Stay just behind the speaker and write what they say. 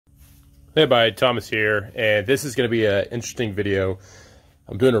Hey everybody, Thomas here, and this is going to be an interesting video.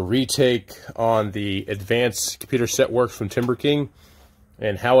 I'm doing a retake on the Advanced Computer Setworks from Timberking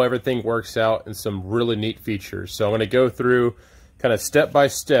and how everything works out and some really neat features. So I'm going to go through kind of step by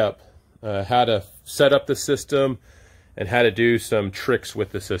step how to set up the system and how to do some tricks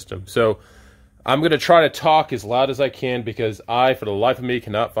with the system. So I'm going to try to talk as loud as I can because I, for the life of me,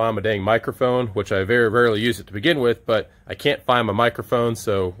 cannot find my dang microphone, which I very rarely use it to begin with, but I can't find my microphone,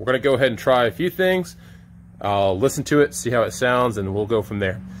 so we're going to go ahead and try a few things. I'll listen to it, see how it sounds, and we'll go from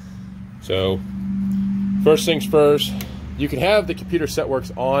there. So, first things first, you can have the Computer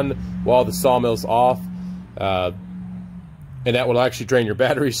Setworks on while the Sawmill's off, and that will actually drain your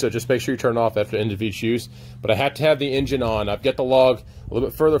battery, so just make sure you turn it off after the end of each use. But I have to have the engine on. I've got the log a little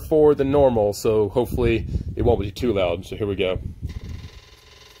bit further forward than normal, so hopefully it won't be too loud. So here we go.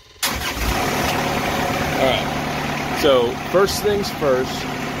 Alright, so first things first,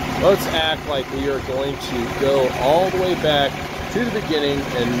 let's act like we are going to go all the way back to the beginning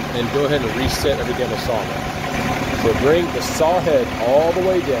and go ahead and reset everything on the sawmill. So bring the saw head all the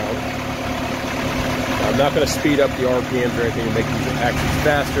way down. I'm not going to speed up the RPMs or anything to make these actions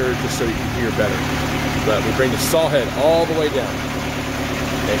faster, just so you can hear better. But we bring the saw head all the way down.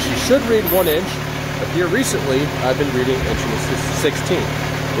 And she should read 1 inch, but here recently, I've been reading inch and 16,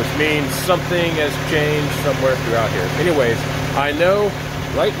 which means something has changed somewhere throughout here. Anyways, I know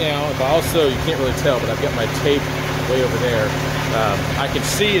right now, if I also, you can't really tell, but I've got my tape way over there. I can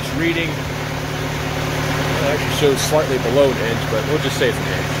see it's reading, it actually shows slightly below an inch, but we'll just say it's an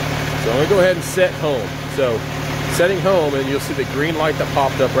inch. So I'm going to go ahead and set home. So setting home, and you'll see the green light that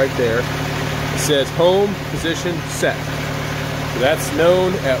popped up right there. It says home position set. So that's known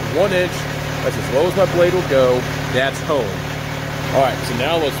at 1 inch. That's as low as my blade will go. That's home. All right, so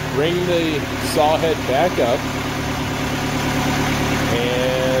now let's bring the saw head back up.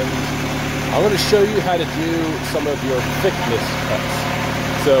 And I'm going to show you how to do some of your thickness cuts.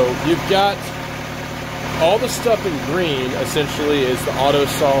 So you've got all the stuff in green essentially is the auto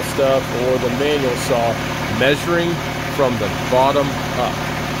saw stuff or the manual saw measuring from the bottom up.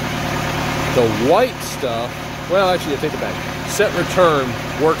 The white stuff, well actually I take it back. Set return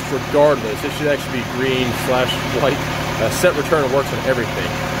works regardless. It should actually be green / white. Set return works on everything.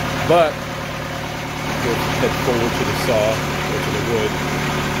 But we'll head forward to the saw or to the wood.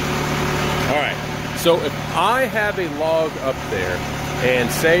 Alright, so if I have a log up there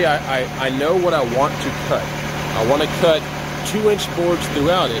and say I know what I want to cut. I want to cut 2-inch boards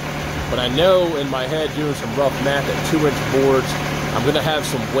throughout it, but I know in my head doing some rough math at 2-inch boards, I'm going to have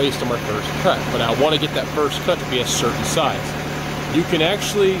some waste on my first cut, but I want to get that first cut to be a certain size. You can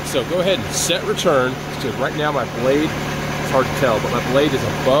actually, so go ahead and set return, because right now my blade, it's hard to tell, but my blade is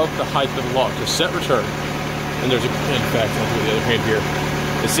above the height of the log. So set return, and there's a, in fact, I'll do the other hand here.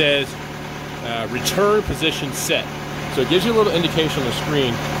 It says return position set. So it gives you a little indication on the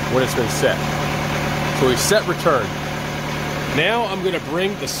screen when it's been set. So we set return. Now I'm going to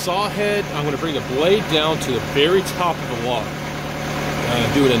bring the saw head, I'm going to bring the blade down to the very top of the log.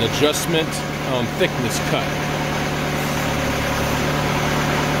 Doing an adjustment on thickness cut.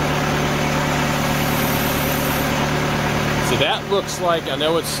 So that looks like, I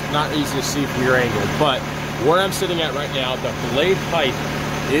know it's not easy to see from your angle, but where I'm sitting at right now, the blade height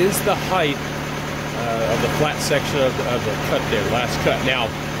is the height of the flat section of the cut there, last cut. Now,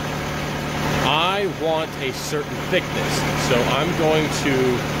 I want a certain thickness, so I'm going to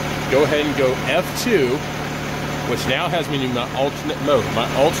go ahead and go F2, which now has me in my alternate mode. My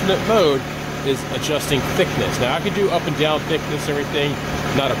alternate mode is adjusting thickness. Now, I can do up and down thickness and everything,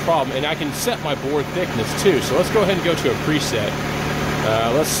 not a problem, and I can set my board thickness too. So let's go ahead and go to a preset.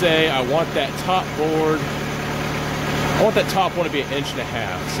 Let's say I want that top board, I want that top one to be 1.5 inches,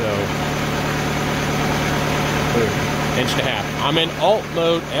 so 1.5 inches. I'm in alt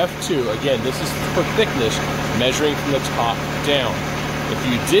mode F2. Again, this is for thickness, measuring from the top down. If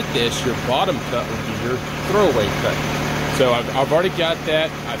you did this, your bottom cut would be your throwaway cut. So I've already got that.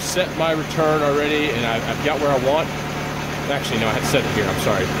 I've set my return already, and I've got where I want. Actually, no, I had to set it here. I'm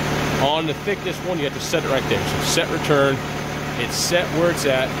sorry. On the thickness one, you have to set it right there. So set return. It's set where it's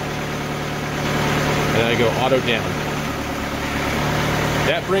at, and I go auto down.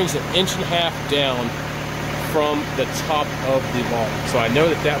 That brings 1.5 inches down from the top of the log. So I know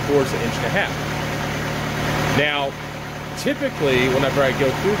that that board's 1.5 inches. Now, typically, whenever I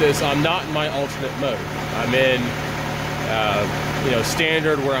go through this, I'm not in my alternate mode. I'm in,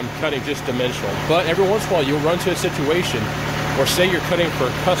 standard where I'm cutting just dimensional. But every once in a while, you'll run to a situation where, say you're cutting for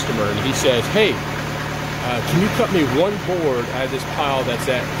a customer, and he says, hey, can you cut me one board out of this pile that's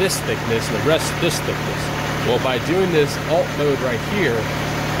at this thickness and the rest this thickness? Well, by doing this alt mode right here,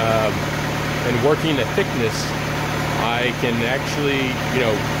 and working the thickness, I can actually,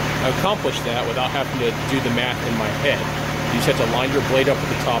 accomplish that without having to do the math in my head. You just have to line your blade up at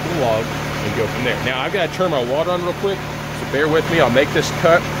the top of the log and go from there. Now I've got to turn my water on real quick, so bear with me. I'll make this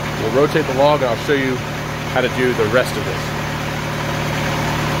cut, we'll rotate the log, and I'll show you how to do the rest of this.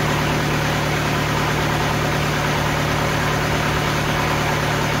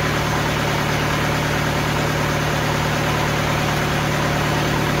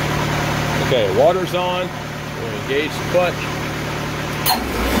 Okay, water's on. We're going to engage the butt.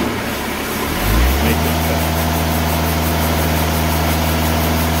 Make this cut.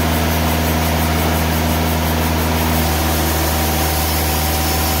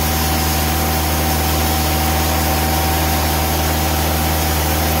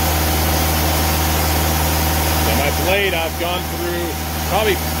 Now my blade, I've gone through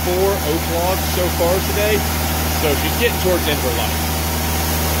probably 4 oak logs so far today, so she's getting towards the end of her life.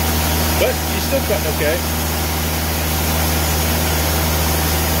 But she's still cutting okay.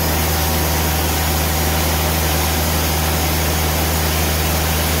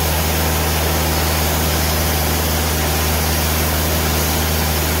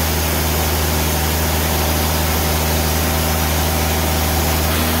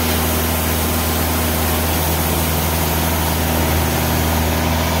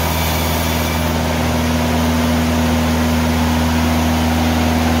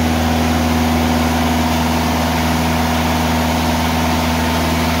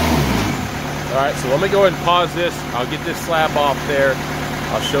 Alright, so let me go ahead and pause this. I'll get this slab off there.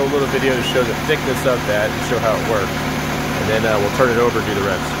 I'll show a little video to show the thickness of that and show how it works. And then we'll turn it over and do the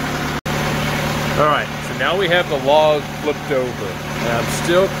rest. Alright, so now we have the log flipped over. And I'm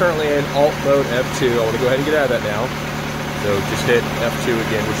still currently in Alt mode F2. I want to go ahead and get out of that now. So just hit F2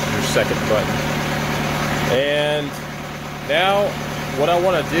 again, which is your second button. And now what I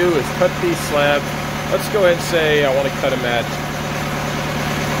want to do is cut these slabs. Let's go ahead and say I want to cut them at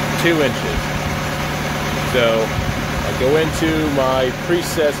 2 inches. So I go into my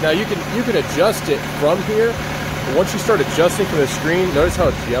presets. Now you can adjust it from here, but once you start adjusting from the screen, notice how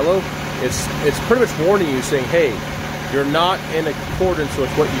it's yellow. It's pretty much warning you, saying, hey, you're not in accordance with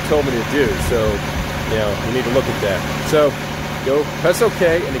what you told me to do. So you need to look at that. So go press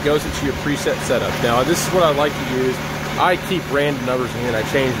OK, and it goes into your preset setup. Now this is what I like to use. I keep random numbers in here and I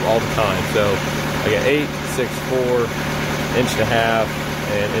change them all the time. So I got 8, 6, 4, 1.5 inches.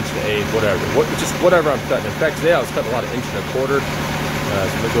 And 1.8 inches, just whatever I'm cutting. In fact, today I was cutting a lot of 1.25 inches. So I'm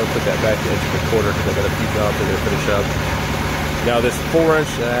going to go and put that back to 1.25 inches because I got a few jobs I'm going to finish up. Now this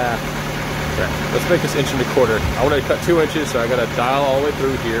 4-inch, okay, let's make this 1.25 inches. I want to cut 2 inches, so I got to dial all the way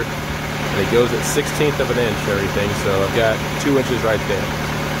through here. And it goes at 1/16 of an inch and everything, so I've got 2 inches right there.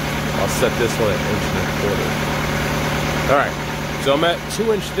 I'll set this one at 1.25 inches. Alright, so I'm at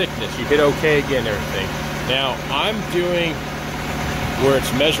 2-inch thickness. You hit OK again and everything. Now I'm doing where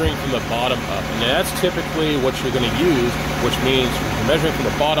it's measuring from the bottom up. And that's typically what you're going to use, which means you're measuring from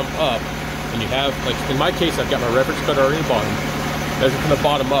the bottom up, and you have, like in my case, I've got my reference cut already in the bottom. Measuring from the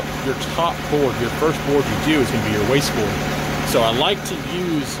bottom up, your top board, your first board you do is going to be your waist board. So I like to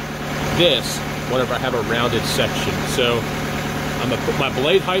use this whenever I have a rounded section. So I'm going to put my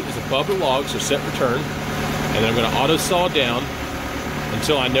blade height is above the log, so set return, and then I'm going to auto saw down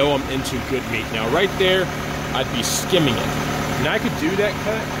until I know I'm into good meat. Now right there, I'd be skimming it. Now I could do that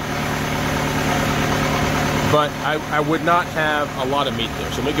cut, but I would not have a lot of meat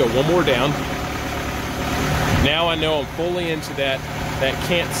there. So I'm gonna go one more down. Now I know I'm fully into that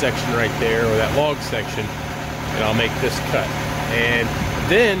cant section right there, or that log section, and I'll make this cut. And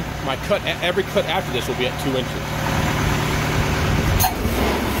then my cut, every cut after this will be at 2 inches.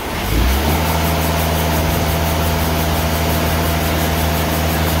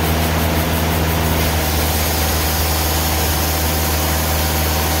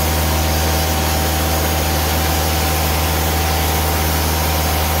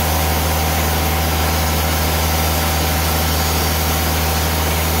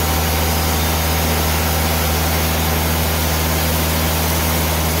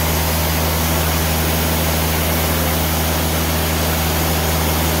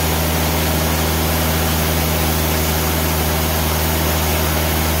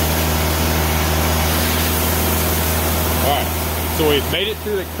 So we've made it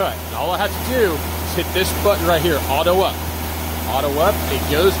through the cut. And all I have to do is hit this button right here, auto up. Auto up, it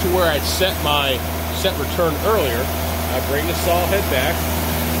goes to where I set my set return earlier. I bring the saw head back.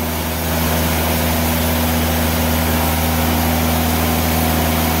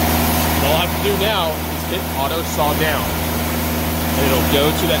 And all I have to do now is hit auto saw down. And it'll go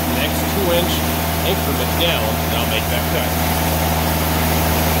to that next 2-inch increment down, and I'll make that cut.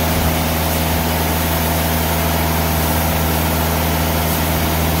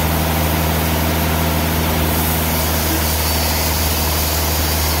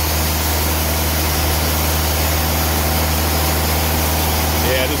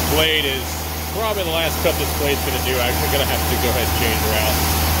 this blade is probably the last cut this blade's going to do. I'm going to have to go ahead and change her out.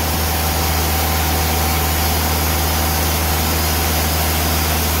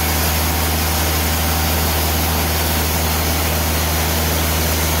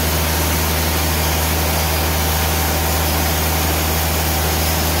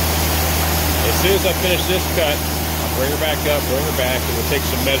 As soon as I finish this cut, I'll bring her back up, bring her back, and we'll take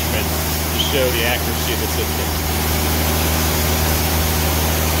some measurements to show the accuracy of the system.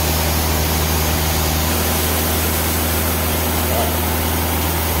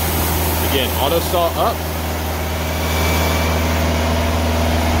 Again, auto saw up,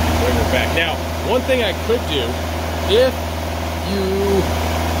 bring her back. Now, one thing I could do, if you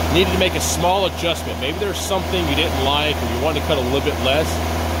needed to make a small adjustment, maybe there's something you didn't like or you wanted to cut a little bit less,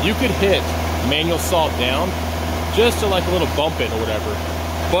 you could hit manual saw down just to like a little bump it or whatever.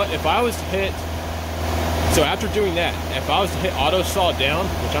 But if I was to hit, so after doing that, if I was to hit auto saw down,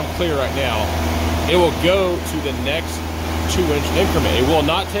 which I'm clear right now, it will go to the next 2-inch increment. It will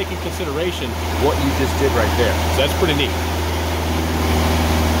not take in consideration what you just did right there. So that's pretty neat.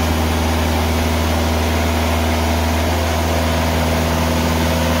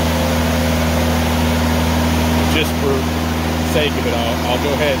 Just for sake of it, I'll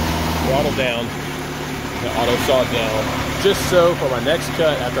go ahead and throttle down, the auto saw down, just so for my next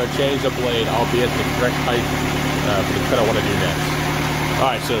cut, after I change the blade, I'll be at the correct height for the cut I want to do next. All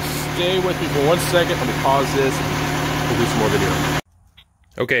right, so stay with me for 1 second. Let me pause this. We'll do some more video.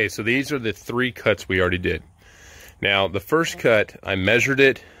 Okay, so these are the 3 cuts we already did. Now, the first cut, I measured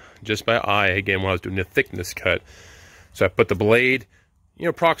it just by eye, again, when I was doing the thickness cut. So I put the blade, you know,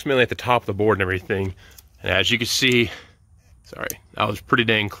 approximately at the top of the board and everything. And as you can see, sorry, I was pretty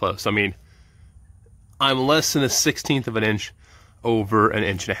dang close. I mean, I'm less than 1/16 of an inch over 1.5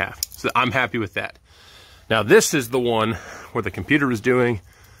 inches. So I'm happy with that. Now, this is the one where the computer was doing,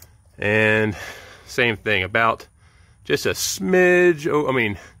 and same thing, about just a smidge, I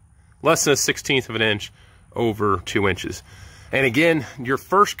mean, less than 1/16 of an inch over 2 inches. And again, your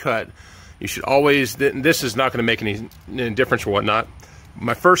first cut, you should always, this is not going to make any difference or whatnot.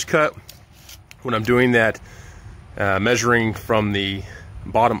 My first cut, when I'm doing that, measuring from the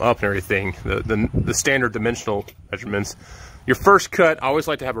bottom up and everything, the standard dimensional measurements, your first cut, I always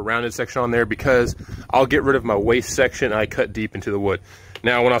like to have a rounded section on there because I'll get rid of my waste section and I cut deep into the wood.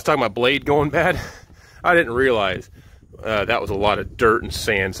 Now, when I was talking about blade going bad, I didn't realize that was a lot of dirt and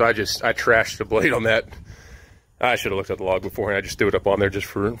sand, so I trashed the blade on that. I should have looked at the log beforehand. I just threw it up on there just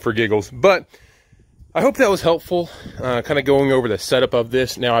for giggles. But I hope that was helpful, kind of going over the setup of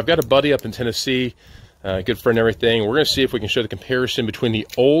this. Now, I've got a buddy up in Tennessee, good friend and everything. We're going to see if we can show the comparison between the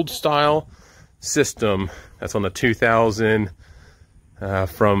old style system that's on the 2000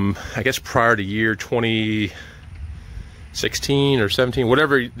 from, I guess, prior to year 2016 or 17,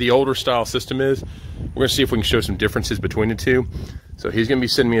 whatever the older style system is. We're going to see if we can show some differences between the two. So he's going to be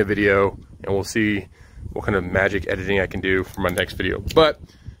sending me a video, and we'll see what kind of magic editing I can do for my next video. But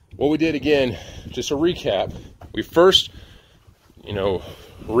what we did, again, just a recap, we first, you know,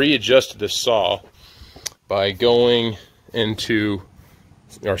 readjusted the saw by going into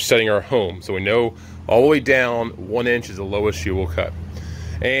or setting our home. So we know all the way down 1 inch is the lowest you will cut.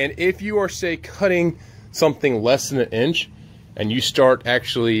 And if you are, say, cutting something less than 1 inch and you start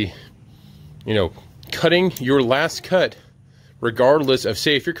actually, you know, cutting your last cut, regardless of,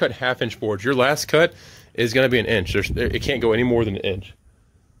 say, if you're cutting 1/2 inch boards, your last cut is going to be 1 inch. It can't go any more than 1 inch.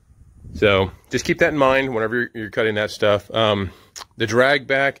 So just keep that in mind whenever you're cutting that stuff. The drag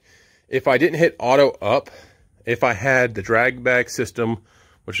back, if I didn't hit auto up, if I had the drag back system,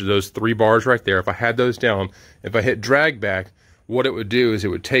 which are those 3 bars right there, if I had those down, if I hit drag back, what it would do is it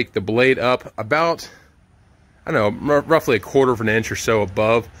would take the blade up about, I don't know, roughly 1/4 of an inch or so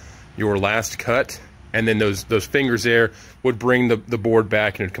above your last cut, and then those fingers there would bring the board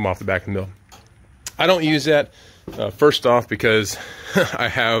back and it'd come off the back of the mill. I don't use that, first off, because I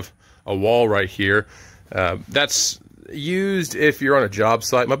have a wall right here. That's used if you're on a job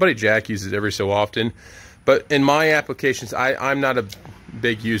site. My buddy Jack uses it every so often, but in my applications, I'm not a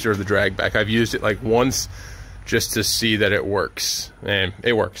big user of the drag back. I've used it like once just to see that it works, and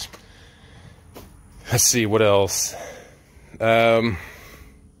it works. Let's see what else.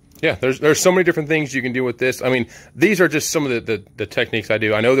 Yeah, there's so many different things you can do with this. I mean, these are just some of the techniques I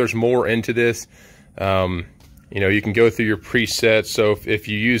do. I know there's more into this. You know, you can go through your presets. So if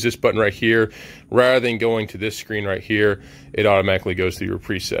you use this button right here, rather than going to this screen right here, it automatically goes through your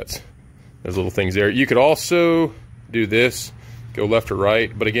presets. There's little things there. You could also do this, go left or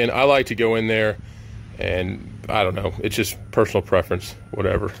right. But again, I like to go in there, and I don't know, it's just personal preference,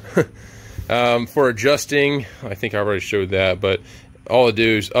 whatever. For adjusting, I think I already showed that, but all I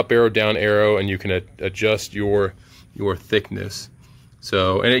do is up arrow, down arrow, and you can adjust your thickness.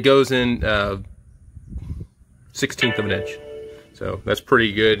 So, and it goes in 1/16 of an inch. So that's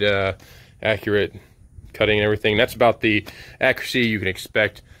pretty good, accurate cutting and everything. That's about the accuracy you can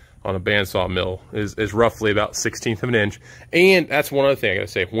expect on a bandsaw mill, is roughly about 1/16 of an inch. And that's one other thing I gotta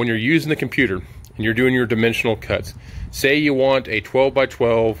say. When you're using the computer and you're doing your dimensional cuts, say you want a 12 by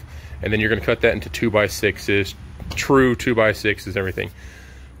 12, and then you're gonna cut that into 2 by 6s, true 2 by 6s, everything.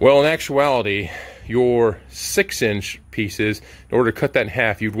 Well, in actuality, your 6-inch pieces, in order to cut that in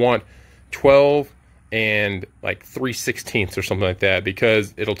half, you'd want 12 and like 3/16 or something like that,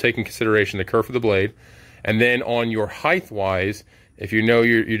 because it'll take in consideration the curve of the blade. And then on your height wise, if you know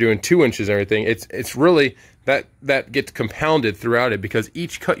you're doing 2 inches and everything, it's really that gets compounded throughout it, because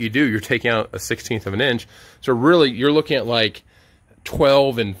each cut you do, you're taking out a 1/16 of an inch. So really, you're looking at like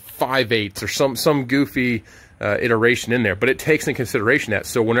 12 and 5/8 or some goofy iteration in there. But it takes in consideration that.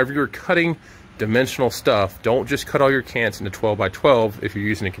 So whenever you're cutting dimensional stuff, don't just cut all your cants into 12 by 12 if you're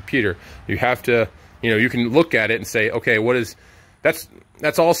using a computer. You have to, you can look at it and say, okay,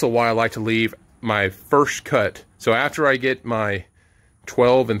 that's also why I like to leave my first cut. So after I get my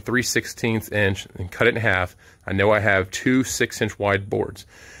 12 and 3/16 inch and cut it in half, I know I have 2 6-inch wide boards.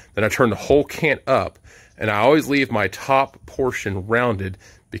 Then I turn the whole cant up, and I always leave my top portion rounded,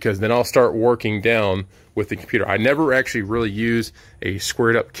 because then I'll start working down with the computer. I never actually really use a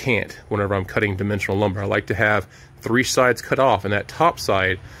squared up cant whenever I'm cutting dimensional lumber. I like to have 3 sides cut off, and that top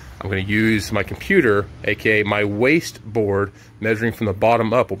side I'm going to use my computer, aka my waist board, measuring from the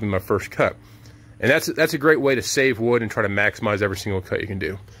bottom up will be my first cut. And that's a great way to save wood and try to maximize every single cut you can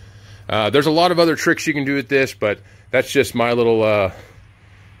do. There's a lot of other tricks you can do with this, but that's just my little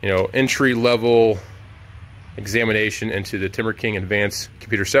entry-level examination into the Timberking Advanced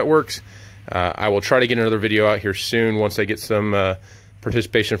Computer Setworks. I will try to get another video out here soon once I get some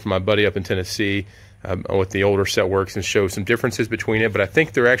participation from my buddy up in Tennessee with the older Setworks, and show some differences between it. But I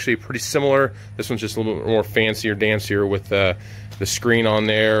think they're actually pretty similar. This one's just a little bit more fancier, dancier, with the screen on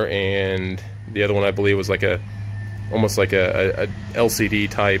there, and the other one I believe was like almost like a LCD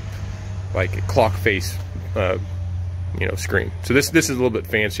type, like clock face, screen. So this is a little bit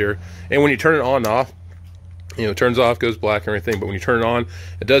fancier. And when you turn it on and off, it turns off, goes black and everything. But when you turn it on,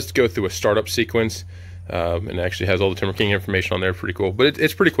 it does go through a startup sequence, and actually has all the Timberking information on there. Pretty cool. But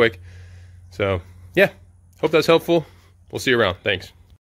it's pretty quick. So yeah, hope that's helpful. We'll see you around. Thanks.